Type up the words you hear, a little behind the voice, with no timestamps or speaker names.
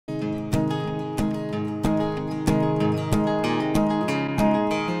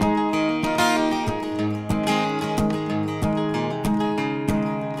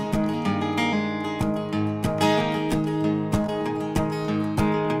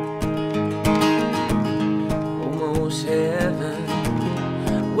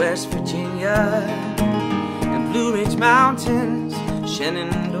Virginia, and Blue Ridge Mountains,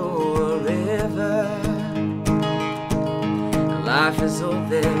 Shenandoah River. Life is old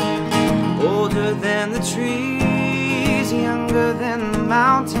there, older than the trees, younger than the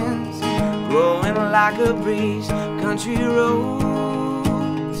mountains, growing like a breeze. Country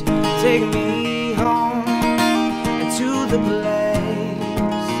roads take me home to the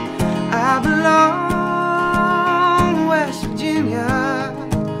place I belong. West Virginia,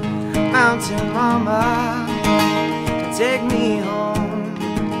 mountain mama, take me home,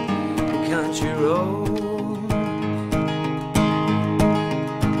 country road.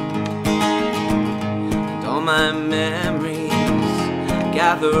 And all my memories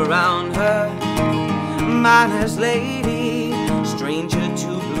gather around her, miner's lady, stranger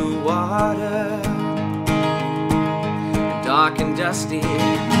to blue water. Dark and dusty,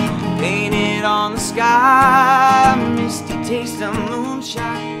 painted on the sky, misty taste of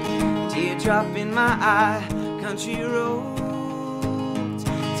moonshine, teardrop in my eye. Country roads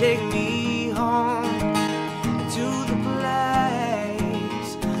take me home to the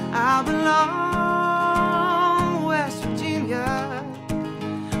place I belong. West Virginia,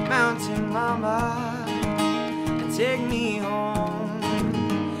 mountain mama, take me home,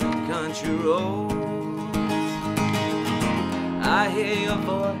 country roads. I hear your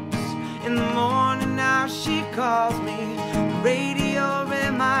voice in the morning, now she calls me. The radio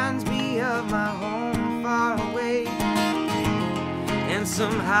reminds me of my home far away, and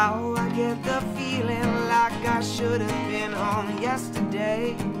somehow I get the feeling like I should have been home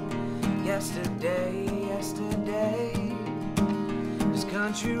yesterday. Yesterday, yesterday. This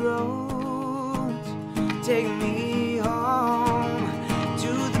country roads take me home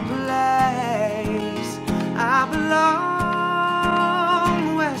to the place I belong.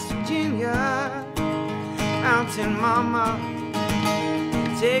 West Virginia, mountain mama,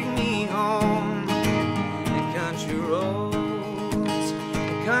 take me home. The country roads,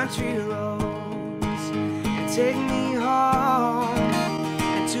 the country roads, take me home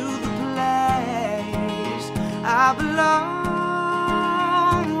to the place I belong.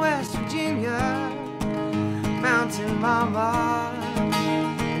 West Virginia, mountain mama,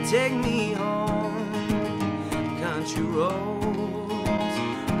 take me home, country roads.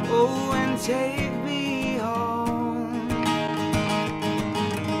 Oh, and take